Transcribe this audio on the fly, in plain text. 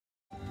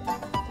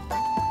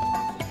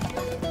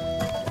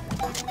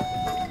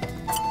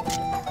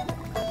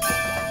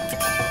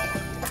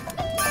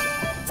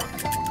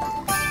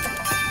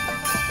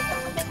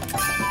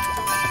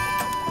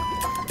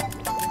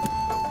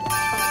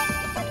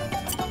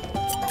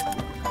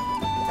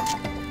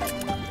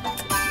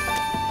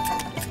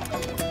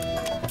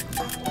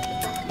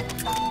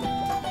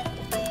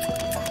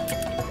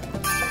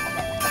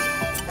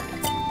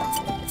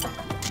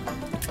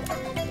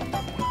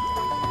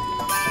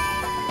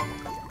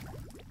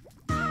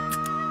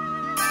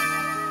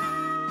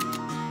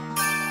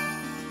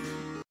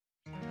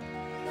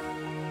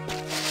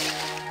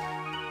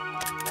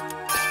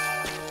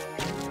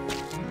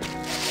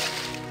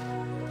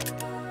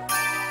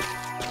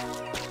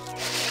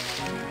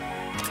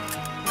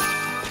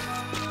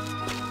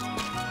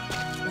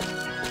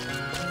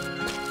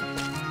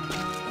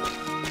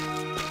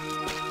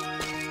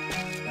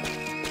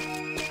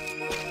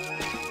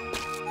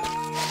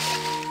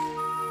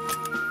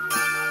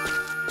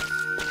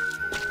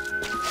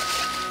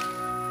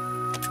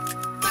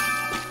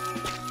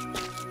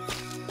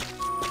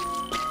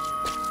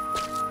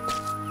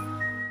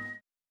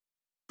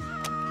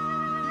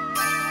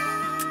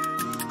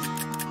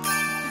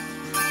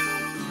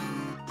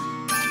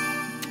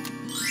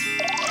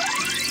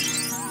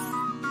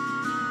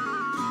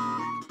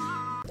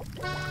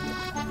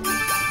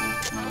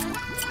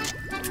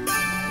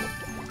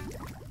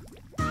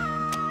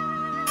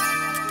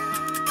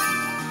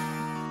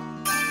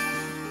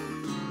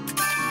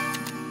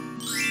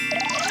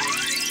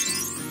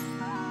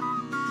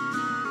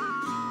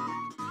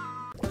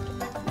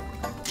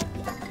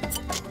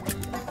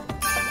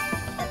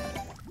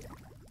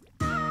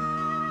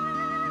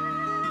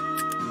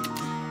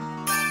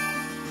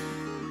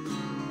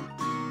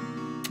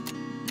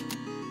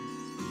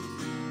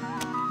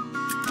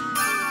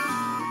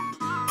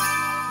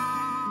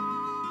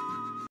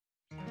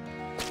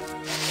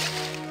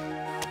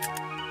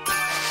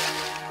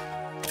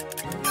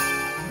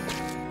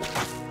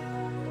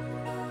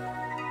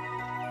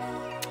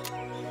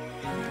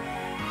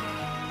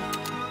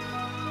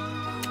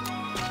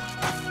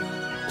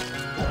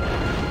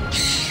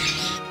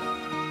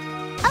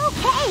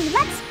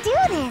Let's do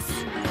this!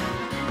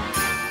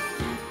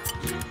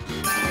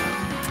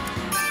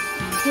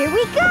 Here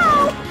we go!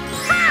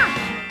 Ha!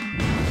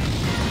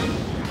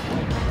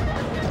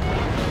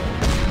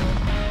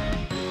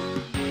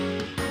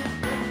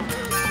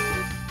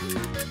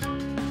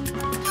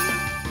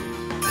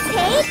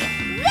 Take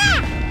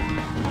that!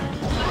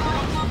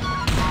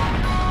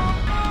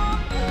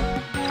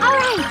 All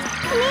right,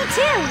 me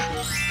too.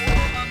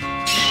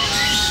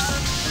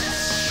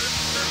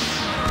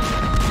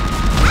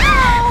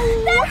 Ow!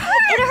 That hurt!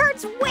 It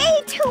hurts way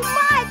too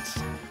much.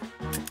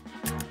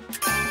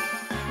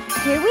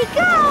 Here we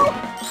go!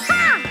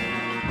 Ha!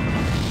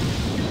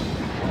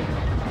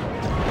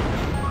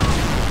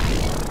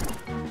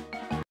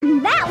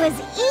 That was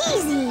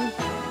easy.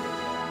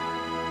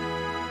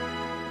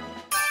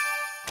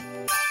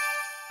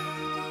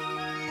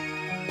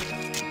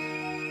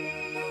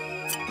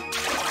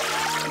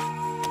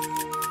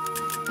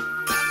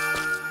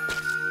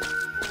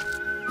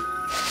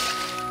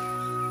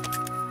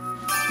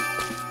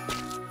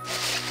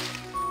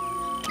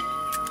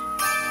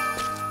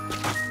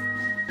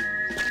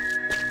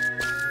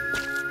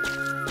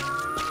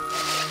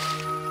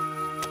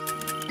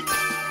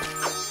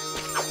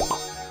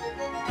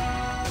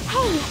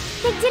 Hey,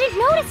 they didn't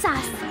notice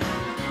us.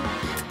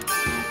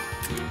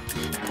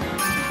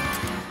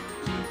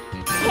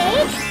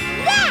 Take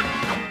that!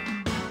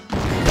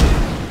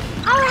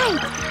 All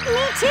right,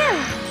 me too.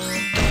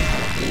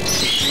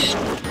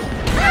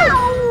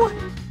 Ow!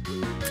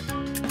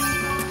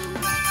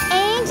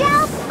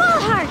 Angel Full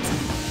Heart.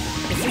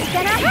 This is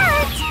gonna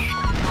hurt.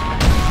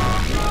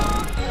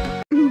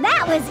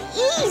 That was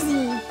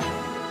easy.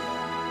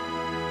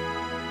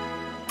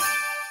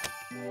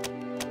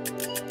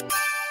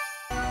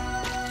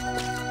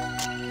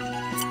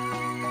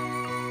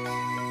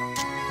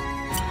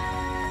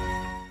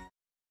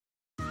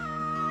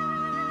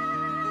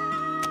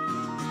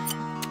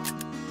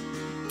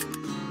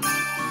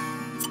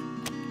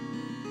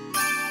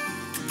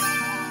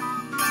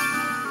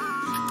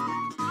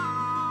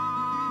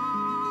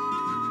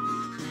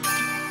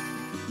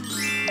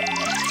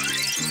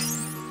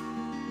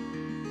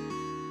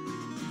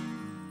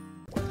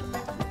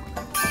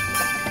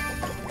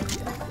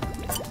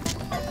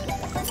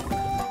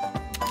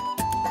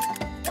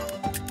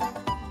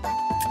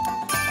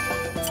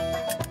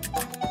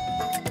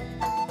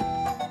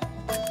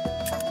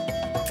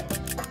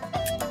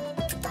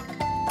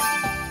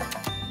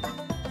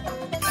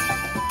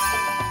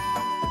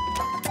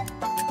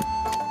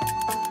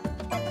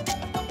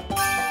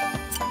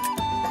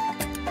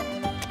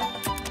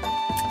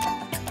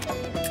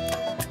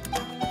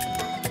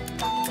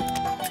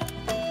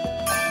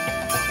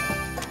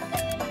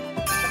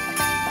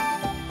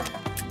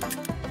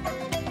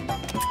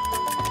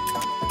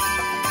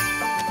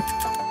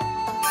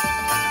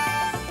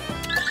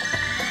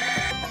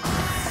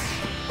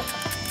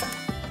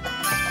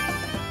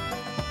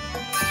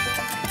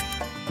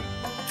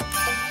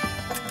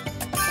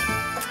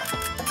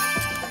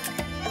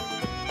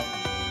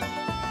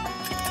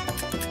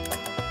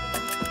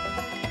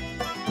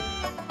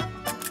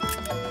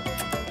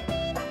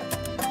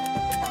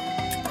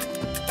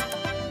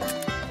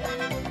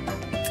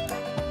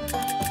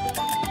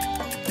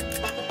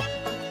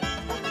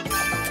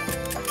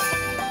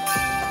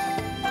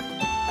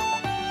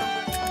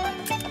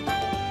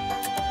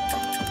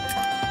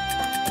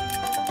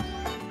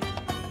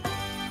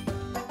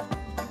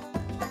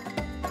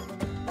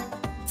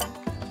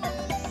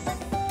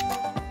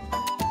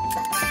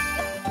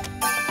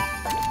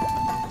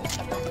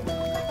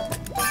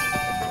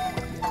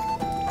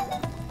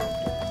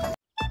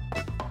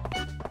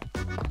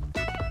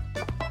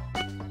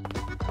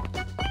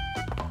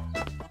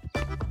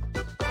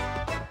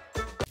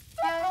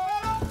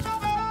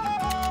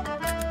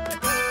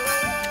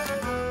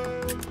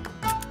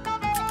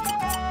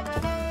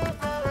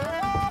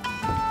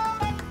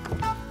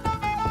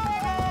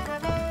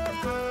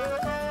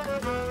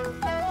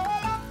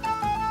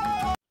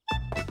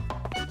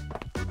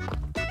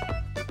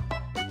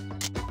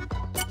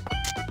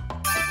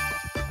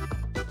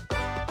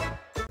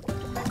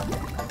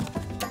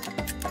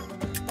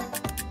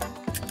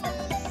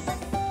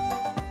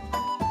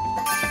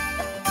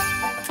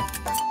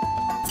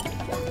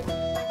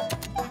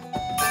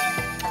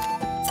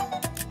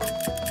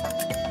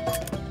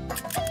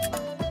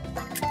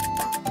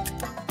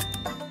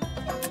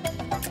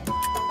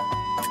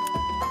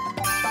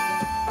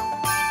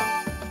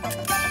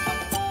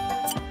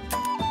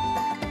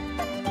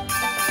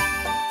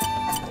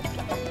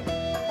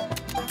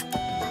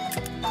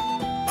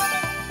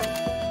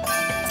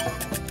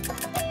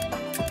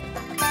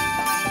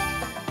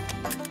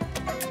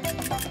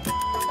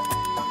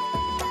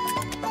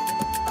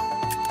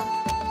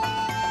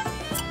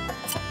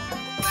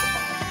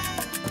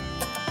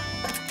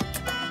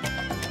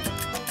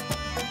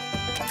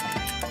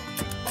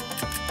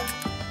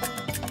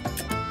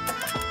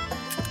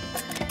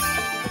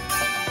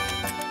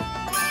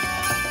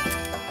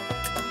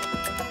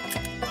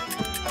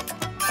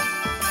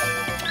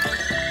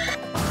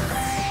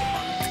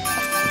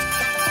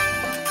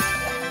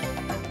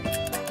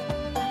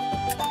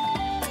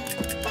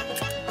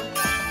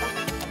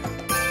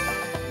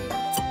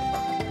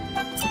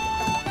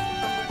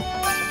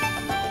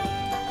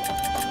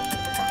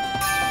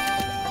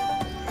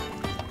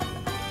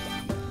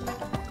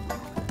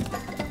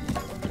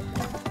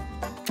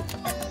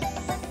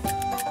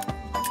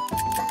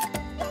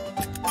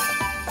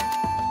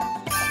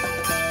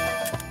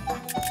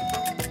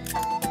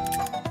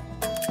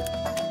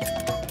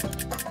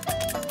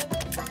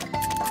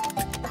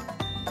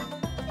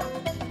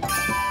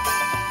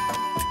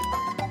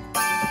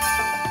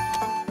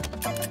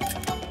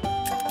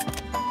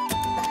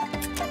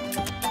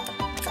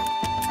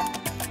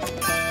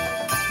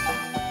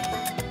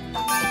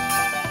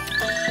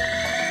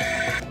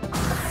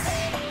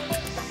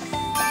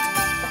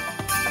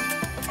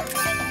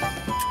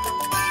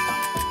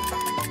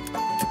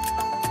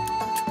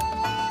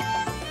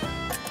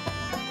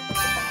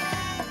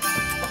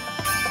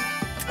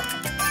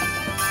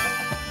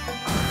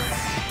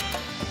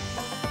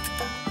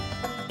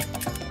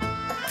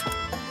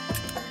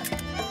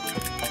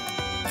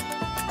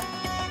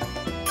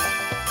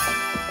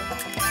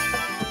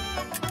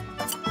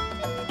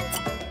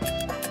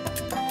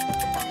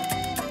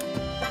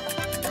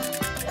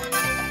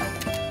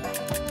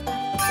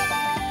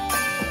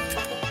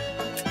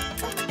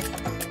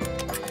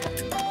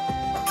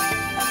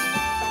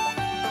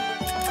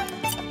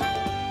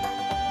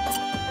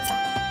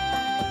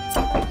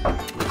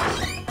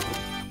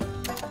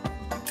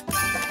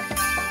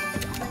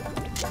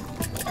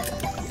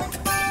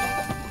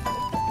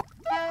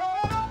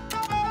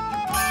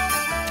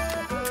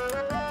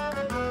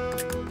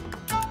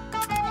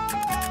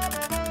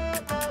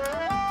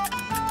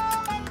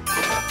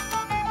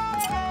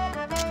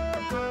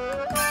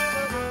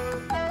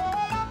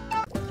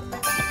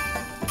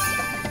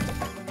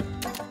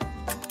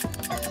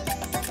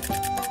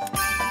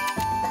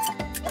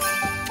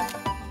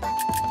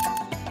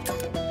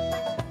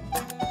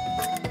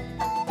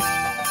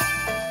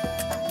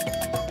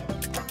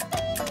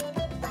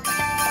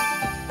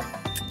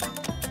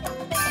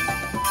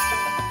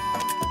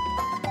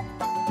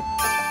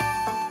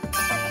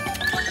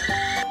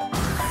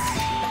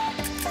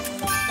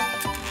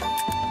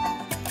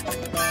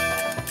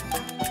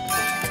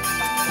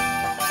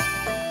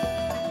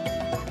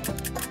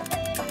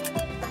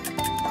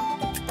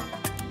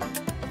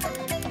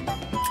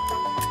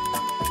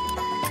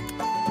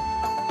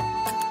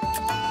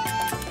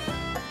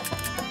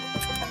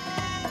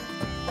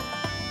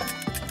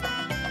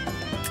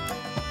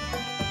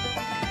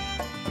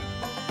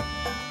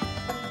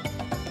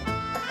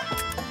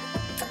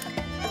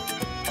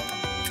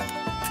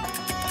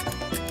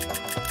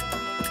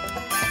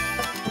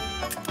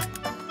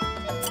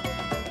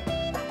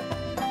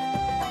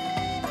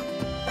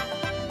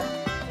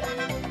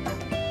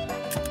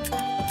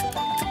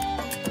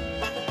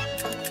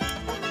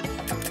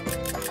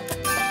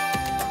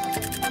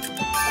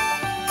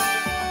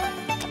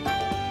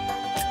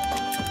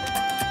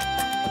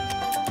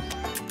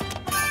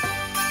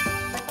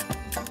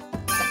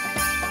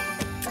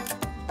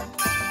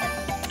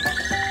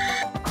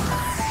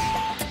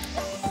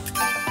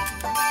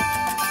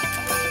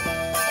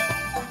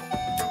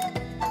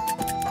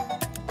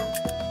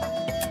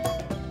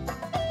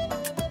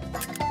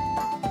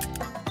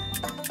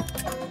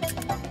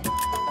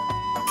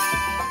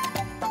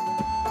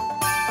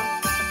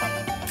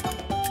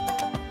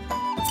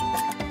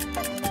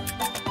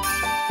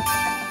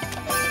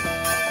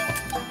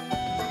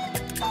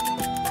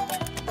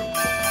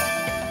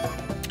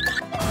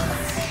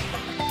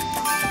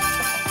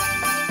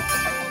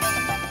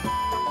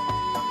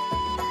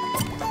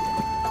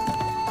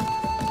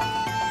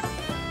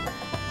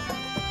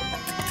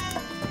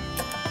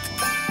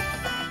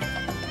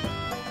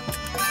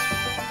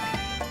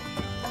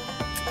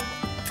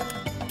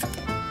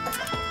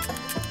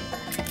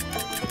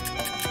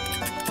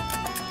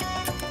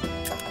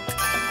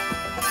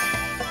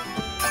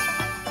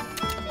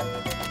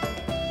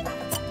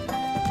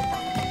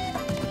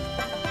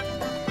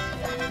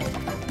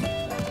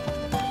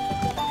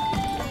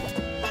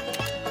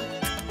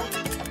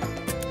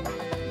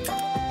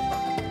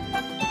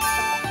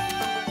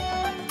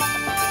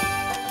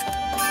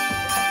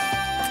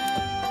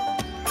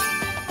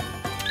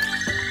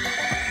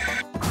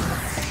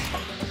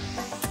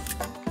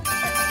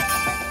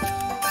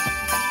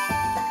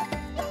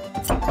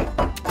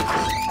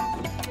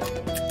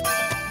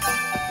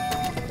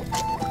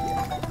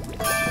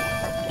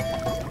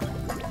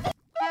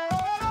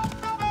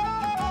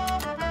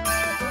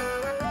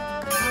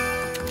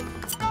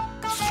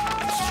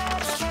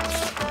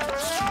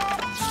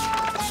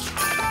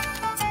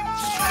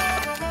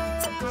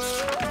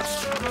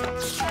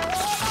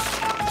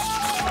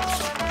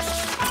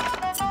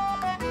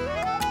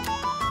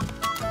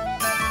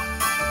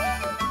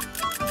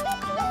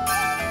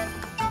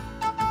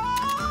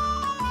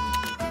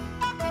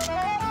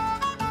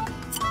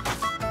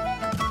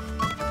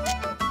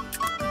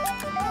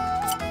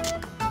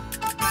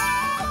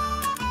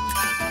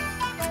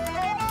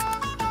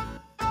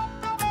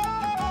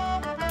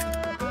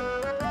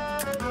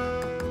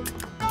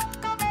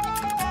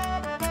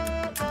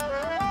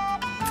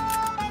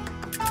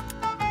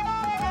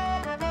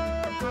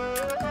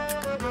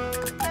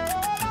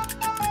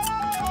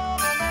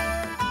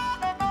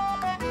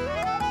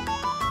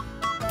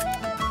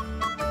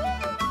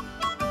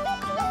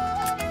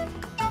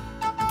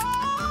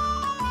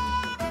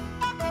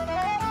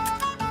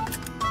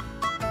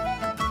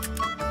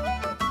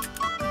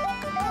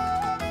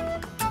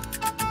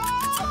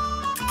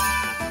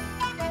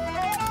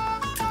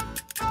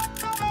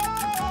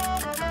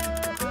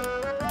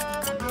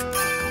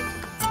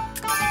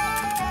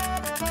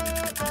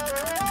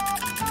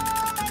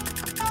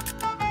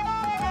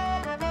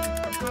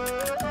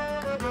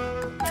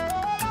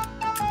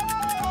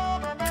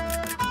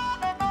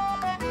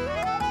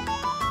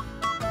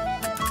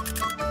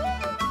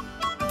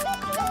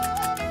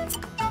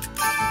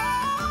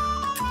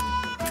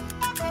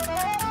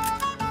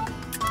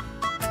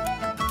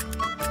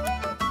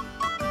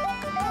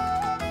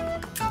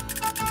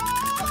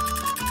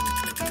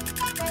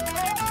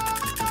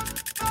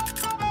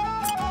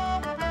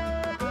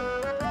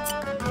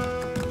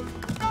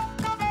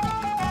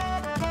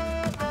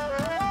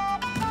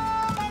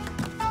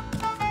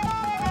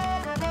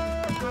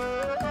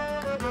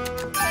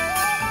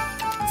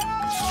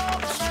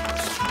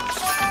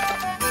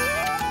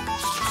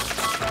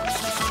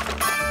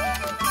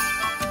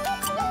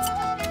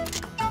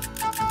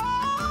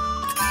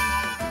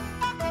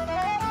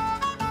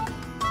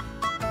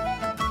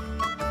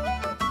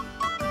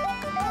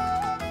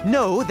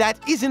 No, that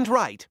isn't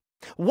right.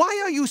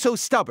 Why are you so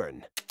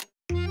stubborn?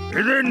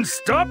 Then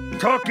stop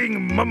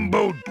talking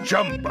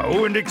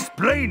mumbo-jumbo and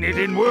explain it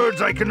in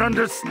words I can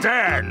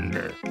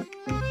understand.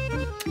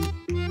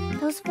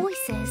 Those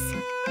voices.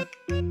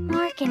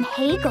 Mark and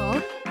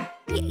Hegel.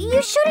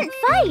 You shouldn't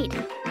fight.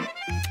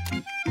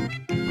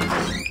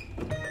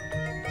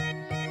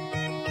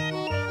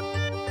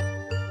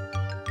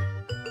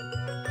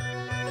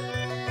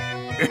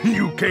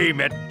 You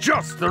came at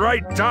just the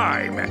right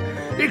time.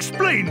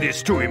 Explain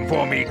this to him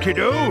for me,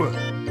 kiddo.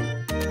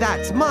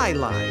 That's my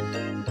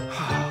line.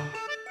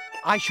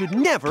 I should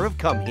never have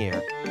come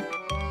here.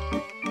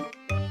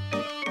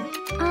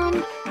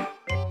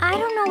 I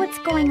don't know what's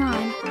going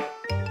on.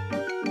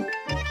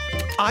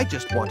 I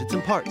just wanted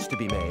some parts to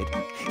be made.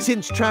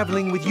 Since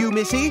traveling with you,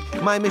 Missy,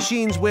 my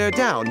machines wear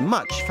down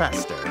much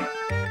faster.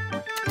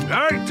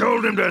 I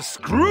told him to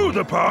screw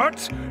the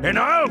parts, and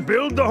I'll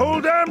build the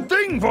whole damn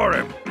thing for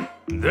him.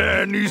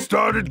 Then he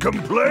started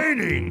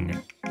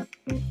complaining.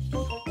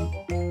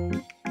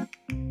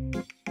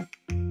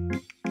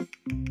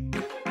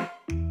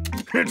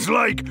 It's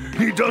like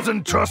he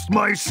doesn't trust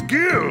my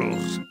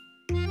skills.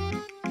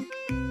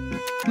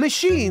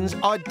 Machines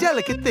are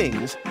delicate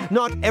things.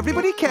 Not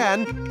everybody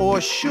can or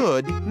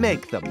should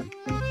make them.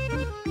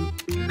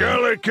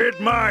 Delicate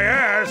my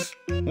ass?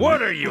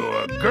 What are you,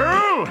 a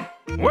girl?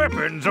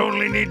 Weapons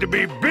only need to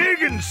be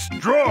big and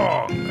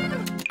strong.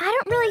 I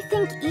don't really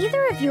think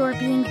either of you are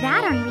being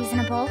that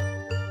unreasonable.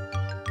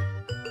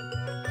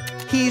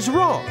 He's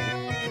wrong.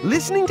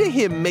 Listening to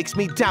him makes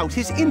me doubt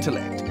his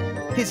intellect.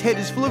 His head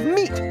is full of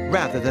meat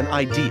rather than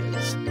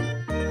ideas.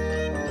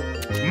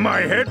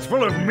 My head's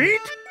full of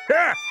meat?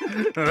 Ha!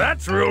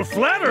 That's real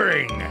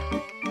flattering.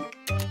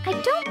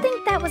 I don't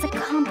think that was a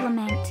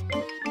compliment.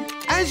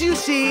 As you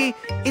see,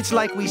 it's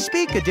like we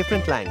speak a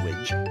different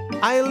language.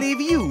 I'll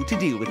leave you to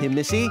deal with him,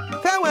 Missy.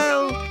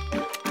 Farewell!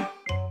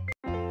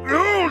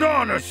 Hold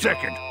on a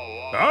second.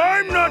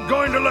 I'm not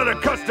going to let a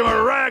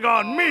customer rag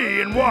on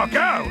me and walk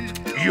out.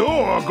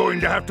 You're going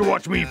to have to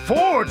watch me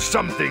forge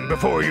something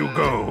before you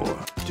go.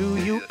 Do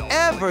you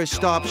ever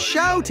stop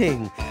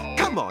shouting?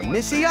 Come on,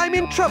 Missy, I'm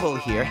in trouble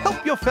here.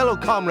 Help your fellow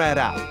comrade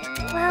out.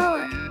 Well,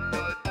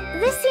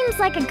 this seems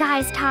like a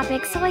guy's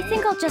topic, so I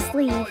think I'll just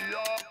leave.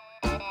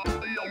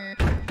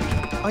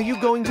 Are you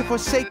going to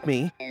forsake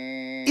me?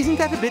 Isn't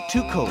that a bit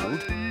too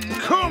cold?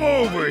 Come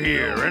over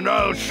here and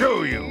I'll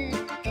show you.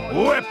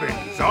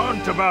 Weapons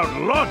aren't about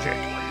logic.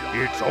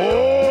 It's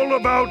all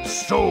about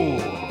soul.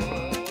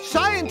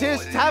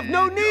 Scientists have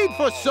no need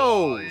for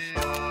souls.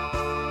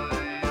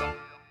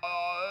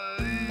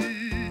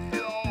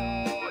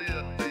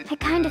 I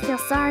kind of feel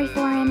sorry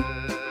for him.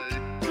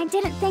 I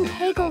didn't think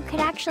Hegel could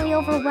actually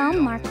overwhelm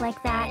Mark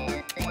like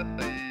that.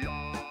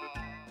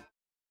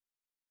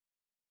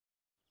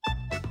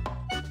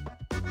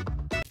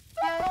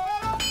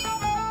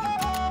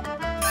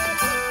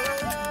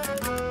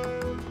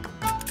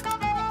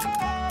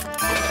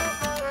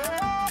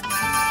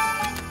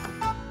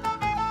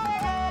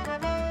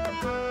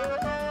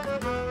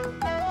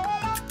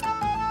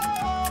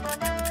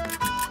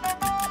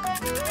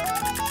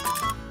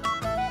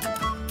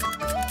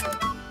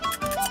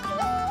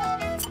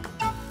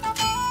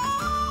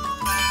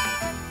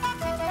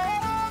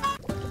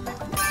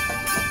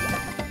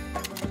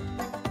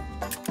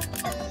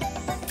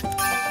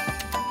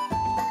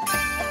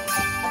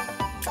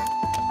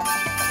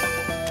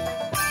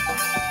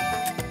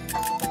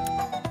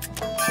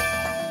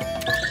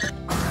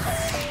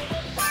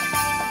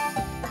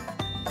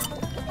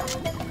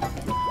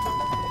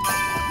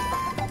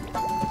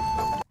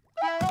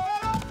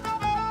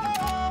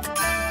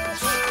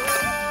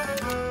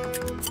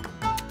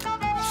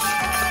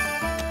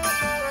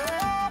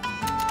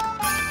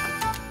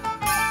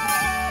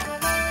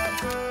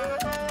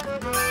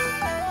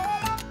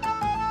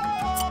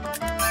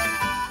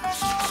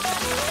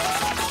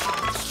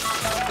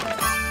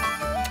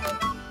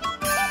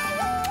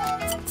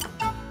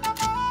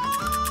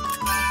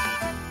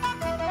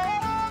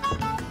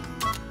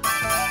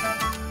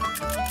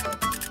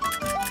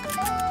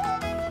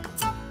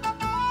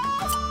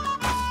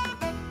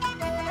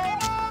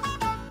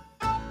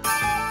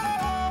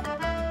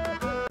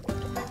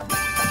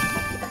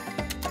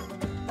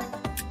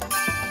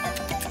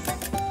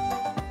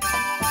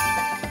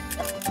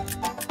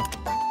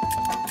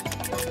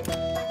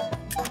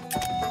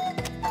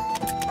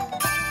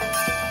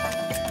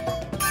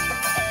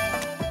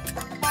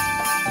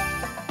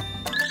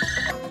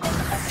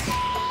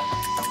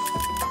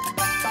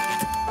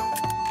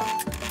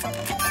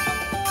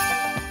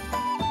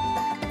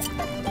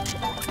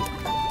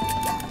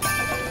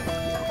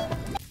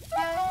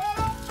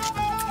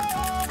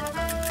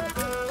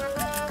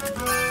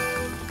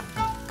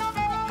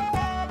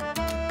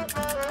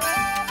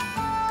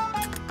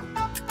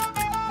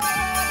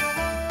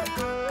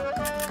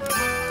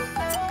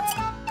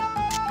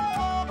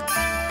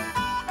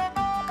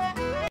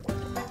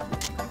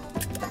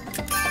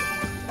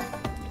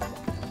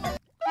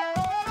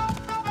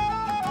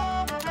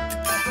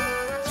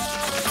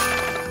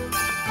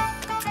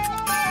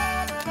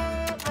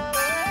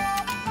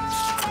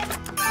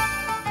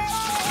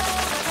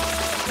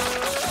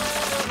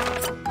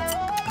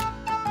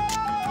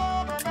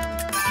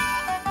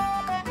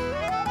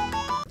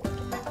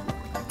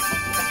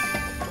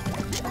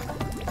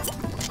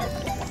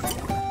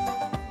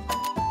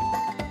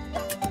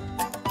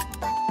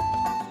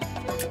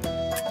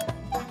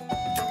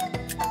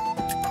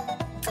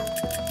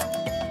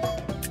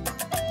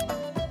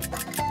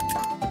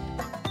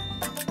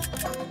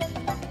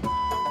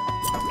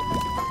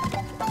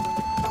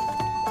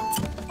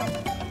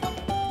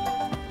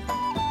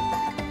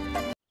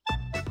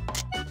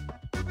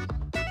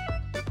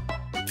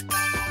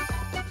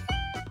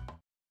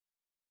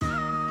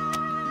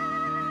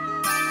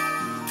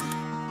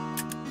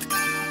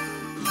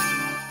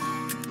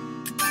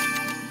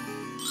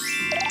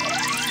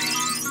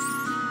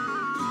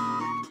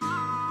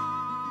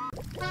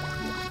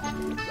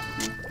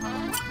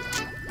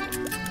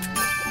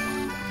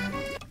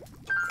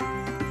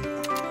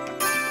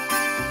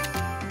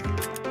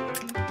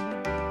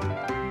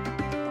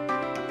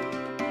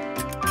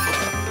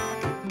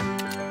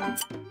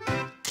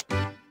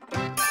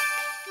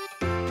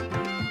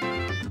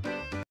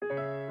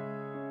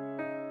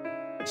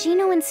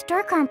 Gino and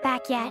Sturk aren't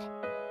back yet.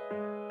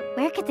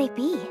 Where could they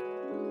be?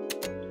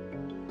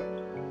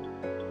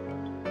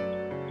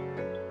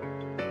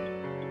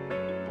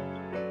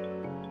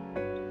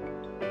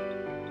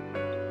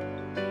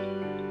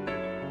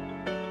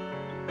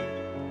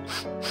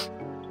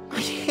 I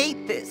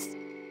hate this.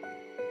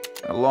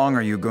 How long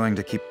are you going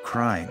to keep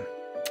crying?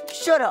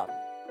 Shut up.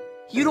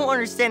 You don't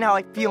understand how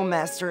I feel,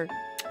 Master.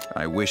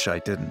 I wish I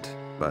didn't,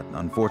 but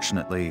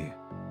unfortunately,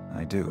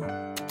 I do.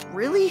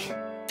 Really?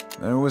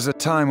 There was a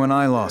time when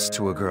I lost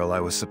to a girl I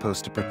was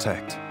supposed to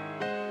protect.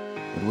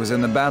 It was in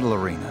the battle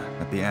arena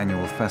at the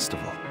annual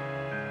festival.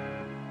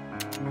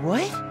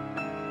 What?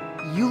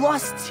 You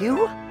lost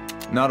too?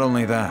 Not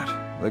only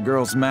that, the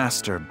girl's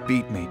master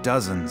beat me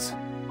dozens,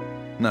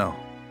 no,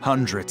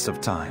 hundreds of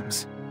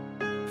times.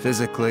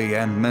 Physically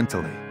and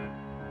mentally.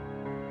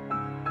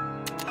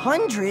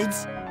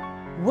 Hundreds?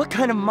 What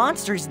kind of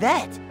monster is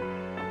that?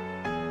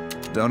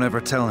 Don't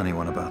ever tell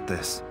anyone about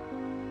this.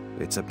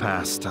 It's a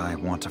past I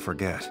want to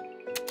forget.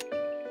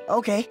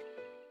 Okay.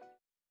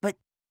 But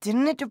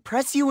didn't it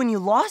depress you when you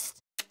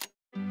lost?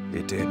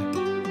 It did.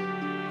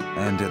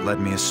 And it led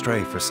me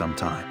astray for some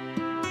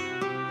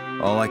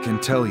time. All I can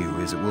tell you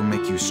is it will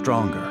make you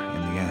stronger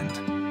in the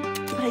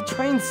end. But I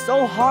trained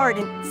so hard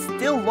and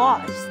still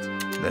lost.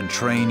 Then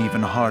train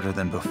even harder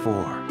than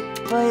before.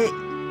 But...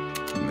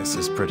 This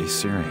is pretty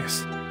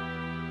serious.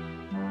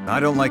 I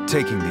don't like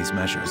taking these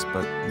measures,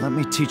 but let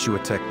me teach you a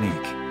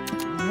technique.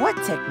 What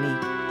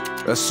technique?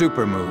 A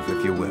super move,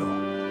 if you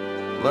will.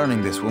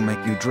 Learning this will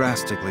make you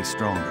drastically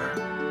stronger.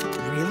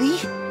 Really?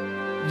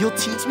 You'll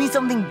teach me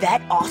something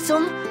that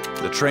awesome?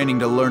 The training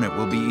to learn it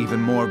will be even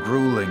more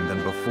grueling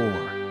than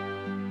before.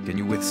 Can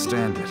you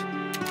withstand it?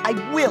 I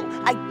will!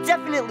 I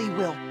definitely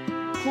will!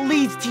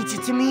 Please teach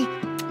it to me!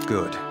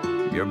 Good.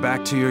 You're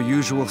back to your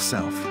usual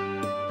self.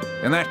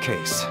 In that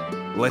case,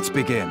 let's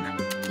begin.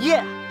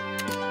 Yeah!